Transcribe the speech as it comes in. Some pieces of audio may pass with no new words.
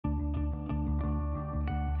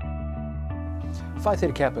Phi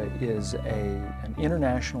Theta Kappa is an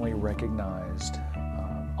internationally recognized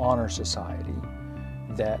honor society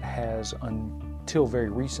that has, until very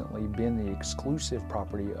recently, been the exclusive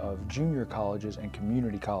property of junior colleges and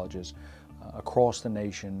community colleges across the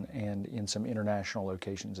nation and in some international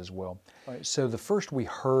locations as well. So the first we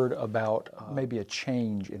heard about maybe a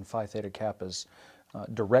change in Phi Theta Kappa's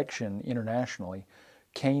direction internationally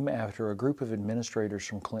came after a group of administrators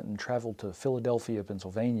from Clinton traveled to Philadelphia,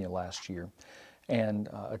 Pennsylvania last year and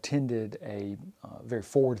attended a very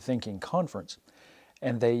forward-thinking conference.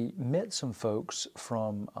 And they met some folks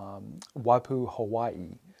from Waipu,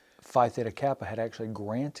 Hawaii. Phi Theta Kappa had actually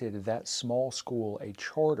granted that small school a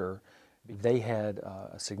charter. They had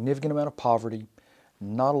a significant amount of poverty,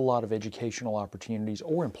 not a lot of educational opportunities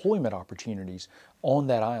or employment opportunities on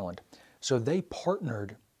that island. So they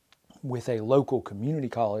partnered with a local community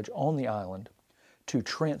college on the island to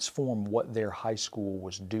transform what their high school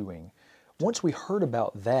was doing. Once we heard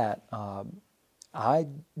about that, I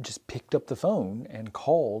just picked up the phone and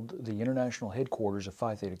called the international headquarters of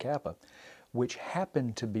Phi Theta Kappa, which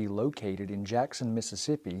happened to be located in Jackson,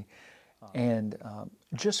 Mississippi, and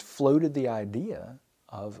just floated the idea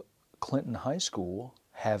of Clinton High School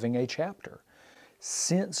having a chapter.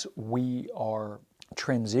 Since we are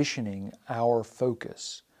transitioning our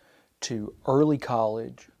focus to early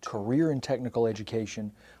college, career and technical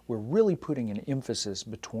education, we're really putting an emphasis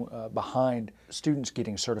behind students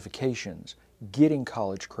getting certifications, getting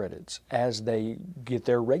college credits as they get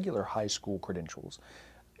their regular high school credentials,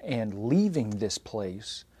 and leaving this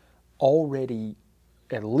place already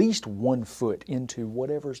at least 1 foot into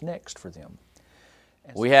whatever's next for them.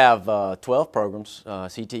 We have 12 programs,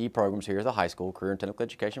 CTE programs here at the high school, career and technical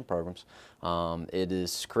education programs. Career and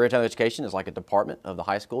technical education is like a department of the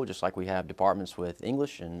high school, just like we have departments with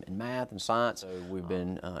English and math and science. So we've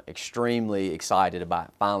been extremely excited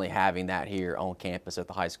about finally having that here on campus at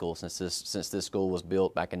the high school since this school was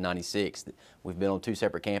built back in '96. We've been on 2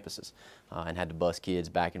 separate campuses and had to bus kids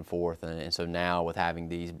back and forth. And so now with having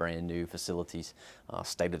these brand new facilities,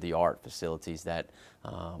 state-of-the-art facilities that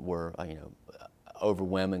were,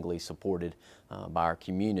 overwhelmingly supported by our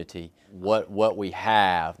community. What we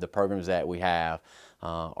have, the programs that we have,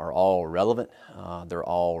 are all relevant. They're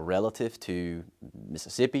all relative to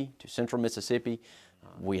Mississippi, to central Mississippi.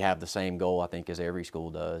 We have the same goal, I think, as every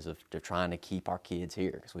school does, of trying to keep our kids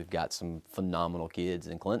here, because we've got some phenomenal kids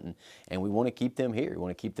in Clinton, and we want to keep them here. We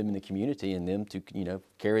want to keep them in the community and them to,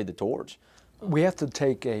 carry the torch. We have to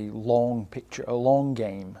take a long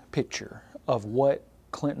game picture of what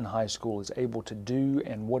Clinton High School is able to do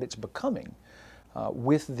and what it's becoming.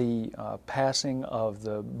 With the passing of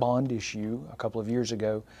the bond issue a couple of years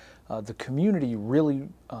ago, the community really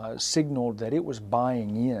signaled that it was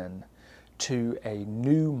buying in to a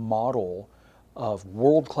new model of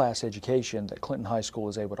world-class education that Clinton High School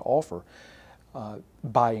is able to offer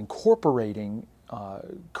by incorporating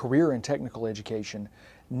career and technical education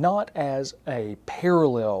not as a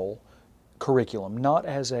parallel curriculum, not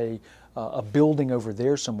as a building over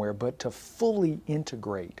there somewhere, but to fully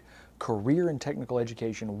integrate career and technical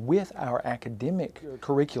education with our academic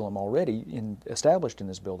curriculum already established in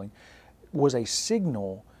this building was a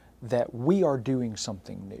signal that we are doing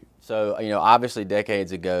something new. So, obviously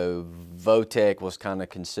decades ago, VOTEC was kind of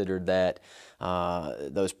considered that,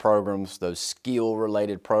 those programs, those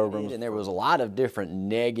skill-related programs, and there was a lot of different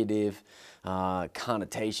negative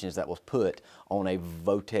connotations that was put on a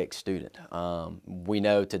VOTEC student. We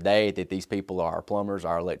know today that these people are our plumbers,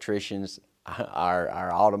 our electricians,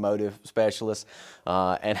 our automotive specialists,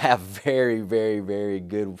 and have very, very, very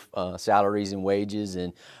good salaries and wages,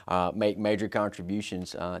 and make major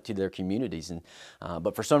contributions to their communities.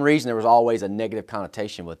 But for some reason, there was always a negative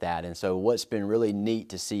connotation with that. And so what's been really neat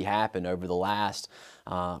to see happen over the last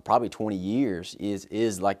probably 20 years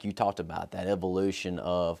is like you talked about, that evolution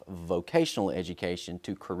of vocational education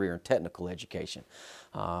to career and technical education,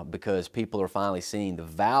 because people are finally seeing the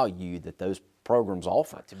value that those programs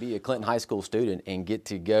offer. To be a Clinton High School student and get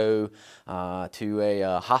to go to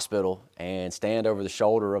a hospital and stand over the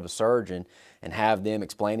shoulder of a surgeon and have them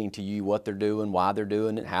explaining to you what they're doing, why they're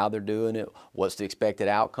doing it, how they're doing it, what's the expected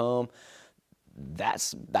outcome,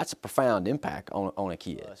 that's a profound impact on a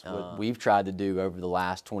kid. What we've tried to do over the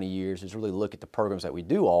last 20 years is really look at the programs that we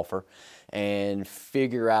do offer and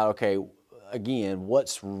figure out, okay, again,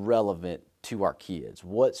 what's relevant to our kids,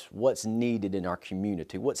 what's needed in our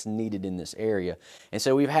community, what's needed in this area. And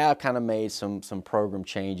so we have kind of made some program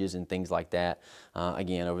changes and things like that,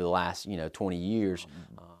 again, over the last 20 years.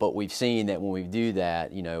 But we've seen that when we do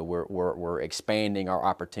that, we're expanding our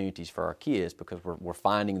opportunities for our kids, because we're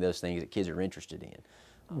finding those things that kids are interested in.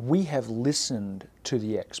 We have listened to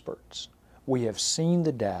the experts. We have seen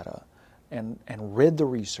the data and read the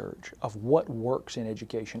research of what works in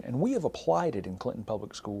education, and we have applied it in Clinton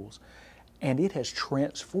Public Schools, and it has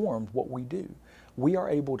transformed what we do. We are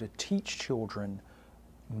able to teach children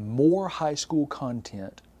more high school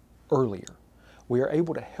content earlier. We are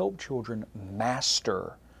able to help children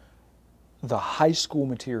master the high school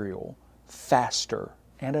material faster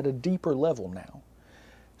and at a deeper level now.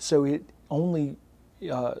 So it only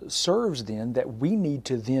serves then that we need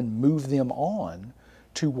to then move them on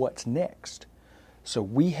to what's next. So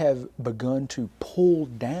we have begun to pull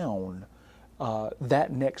down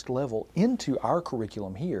that next level into our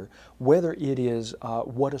curriculum here, whether it is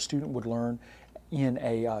what a student would learn in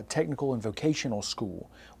a technical and vocational school,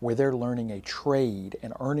 where they're learning a trade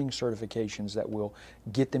and earning certifications that will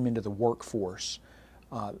get them into the workforce,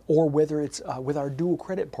 or whether it's with our dual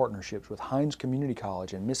credit partnerships with Hines Community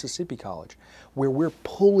College and Mississippi College, where we're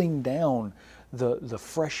pulling down the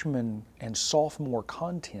freshman and sophomore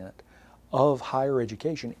content of higher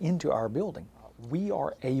education into our building. We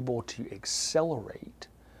are able to accelerate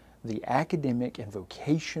the academic and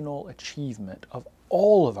vocational achievement of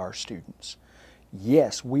all of our students.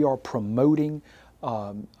 Yes, we are promoting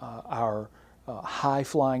our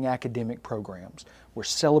high-flying academic programs. We're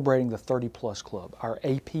celebrating the 30-plus club. Our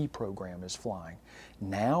AP program is flying.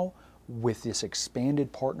 Now, with this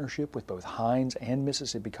expanded partnership with both Hines and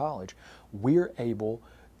Mississippi College, we're able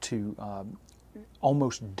to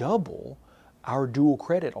almost double our dual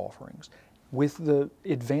credit offerings. With the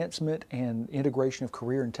advancement and integration of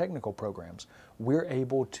career and technical programs, we're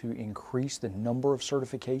able to increase the number of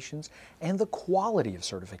certifications and the quality of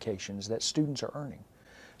certifications that students are earning.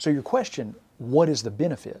 So your question, what is the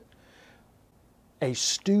benefit? A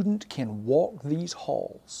student can walk these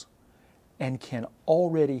halls and can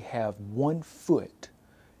already have 1 foot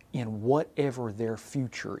in whatever their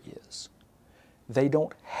future is. They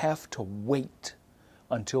don't have to wait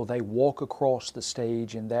until they walk across the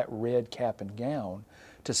stage in that red cap and gown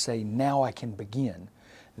to say, now I can begin.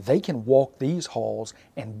 They can walk these halls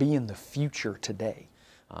and be in the future today.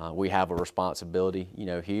 We have a responsibility,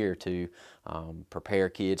 here to prepare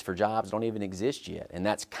kids for jobs that don't even exist yet. And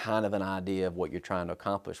that's kind of an idea of what you're trying to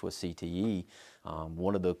accomplish with CTE.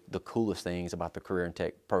 One of the coolest things about the career and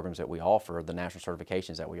tech programs that we offer are the national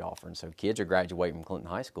certifications that we offer. And so kids are graduating from Clinton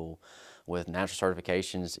High School with national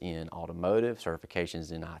certifications in automotive,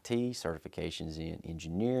 certifications in IT, certifications in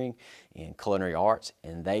engineering, in culinary arts,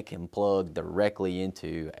 and they can plug directly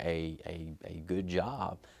into a good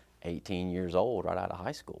job 18 years old right out of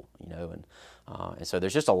high school, and so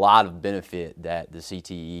there's just a lot of benefit that the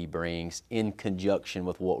CTE brings in conjunction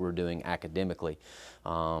with what we're doing academically,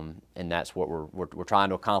 and that's what we're trying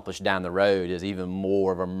to accomplish down the road, is even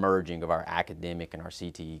more of a merging of our academic and our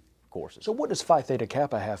CTE courses. So what does Phi Theta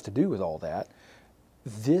Kappa have to do with all that?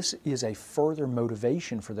 This is a further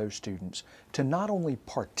motivation for those students to not only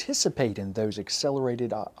participate in those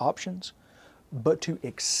accelerated options, but to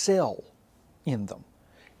excel in them.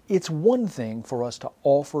 It's one thing for us to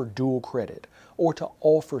offer dual credit or to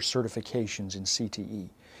offer certifications in CTE.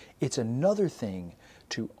 It's another thing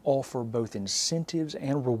to offer both incentives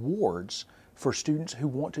and rewards for students who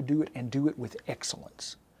want to do it and do it with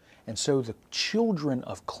excellence. And so the children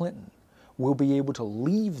of Clinton will be able to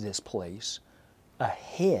leave this place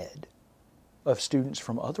ahead of students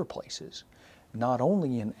from other places, not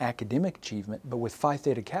only in academic achievement, but with Phi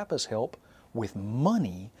Theta Kappa's help, with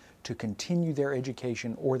money to continue their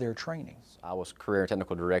education or their training. I was career and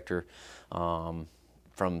technical director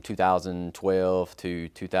from 2012 to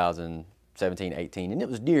 2017, 18, and it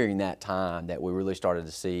was during that time that we really started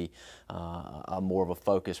to see more of a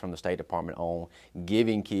focus from the State Department on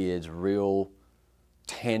giving kids real,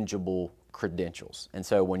 tangible credentials. And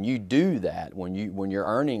so when you do that, when you're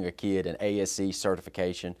earning a kid an ASC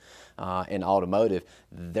certification in automotive,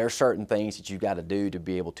 there's certain things that you've got to do to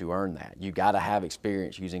be able to earn that. You got to have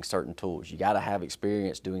experience using certain tools. You got to have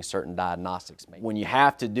experience doing certain diagnostics. When you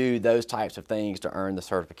have to do those types of things to earn the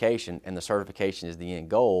certification, and the certification is the end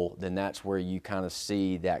goal, then that's where you kind of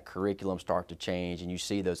see that curriculum start to change, and you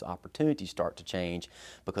see those opportunities start to change,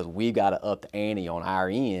 because we've got to up the ante on our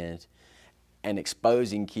end and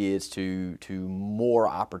exposing kids to more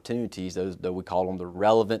opportunities, those that we call them the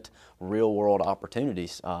relevant real-world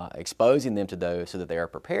opportunities, exposing them to those so that they are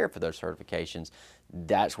prepared for those certifications.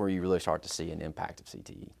 That's where you really start to see an impact of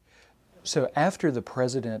CTE. So after the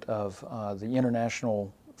president of the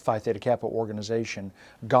International Phi Theta Kappa organization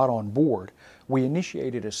got on board, we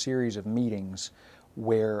initiated a series of meetings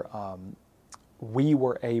where we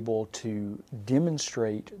were able to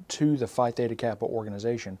demonstrate to the Phi Theta Kappa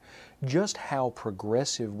organization just how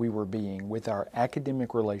progressive we were being with our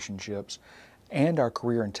academic relationships and our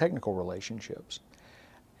career and technical relationships,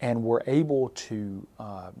 and we're able to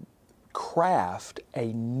craft a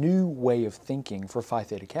new way of thinking for Phi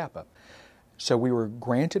Theta Kappa. So we were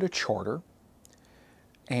granted a charter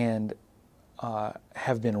and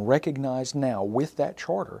have been recognized now with that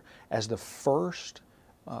charter as the first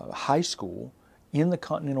high school in the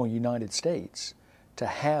continental United States to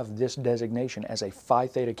have this designation as a Phi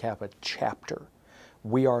Theta Kappa chapter.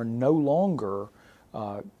 We are no longer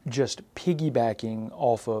just piggybacking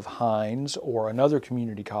off of Hines or another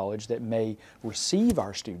community college that may receive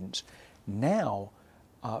our students. Now,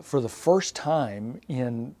 for the first time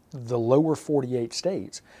in the lower 48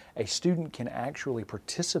 states, a student can actually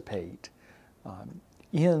participate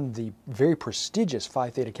in the very prestigious Phi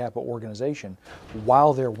Theta Kappa organization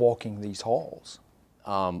while they're walking these halls.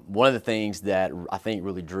 One of the things that I think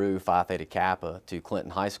really drew Phi Theta Kappa to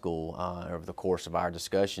Clinton High School over the course of our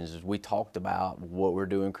discussions is we talked about what we're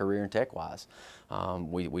doing career and tech-wise.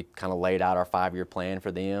 We kind of laid out our 5-year plan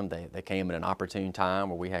for them. They came at an opportune time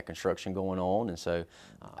where we had construction going on, and so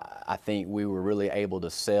I think we were really able to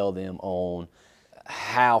sell them on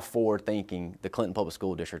how forward-thinking the Clinton Public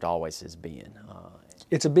School District always has been.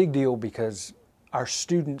 It's a big deal because our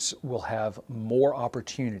students will have more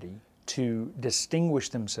opportunity to distinguish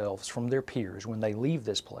themselves from their peers when they leave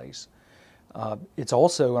this place. It's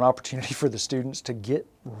also an opportunity for the students to get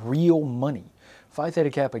real money. Phi Theta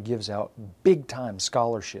Kappa gives out big-time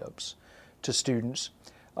scholarships to students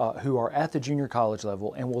who are at the junior college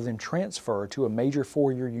level and will then transfer to a major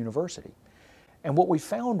 4-year university. And what we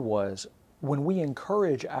found was when we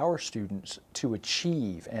encourage our students to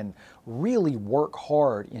achieve and really work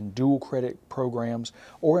hard in dual credit programs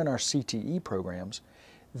or in our CTE programs,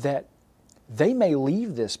 that they may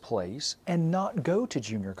leave this place and not go to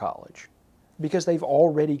junior college because they've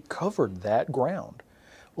already covered that ground.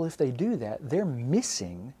 Well, if they do that, they're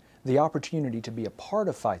missing the opportunity to be a part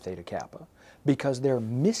of Phi Theta Kappa because they're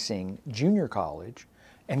missing junior college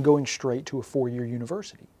and going straight to a 4-year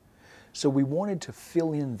university. So we wanted to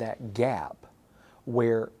fill in that gap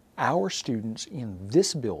where our students in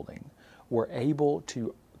this building were able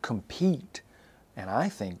to compete and I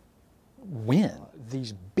think win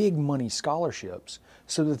these big money scholarships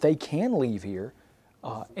so that they can leave here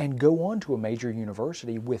and go on to a major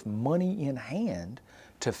university with money in hand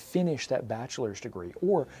to finish that bachelor's degree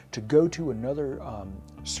or to go to another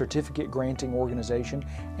certificate granting organization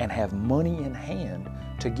and have money in hand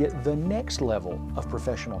to get the next level of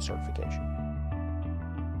professional certification.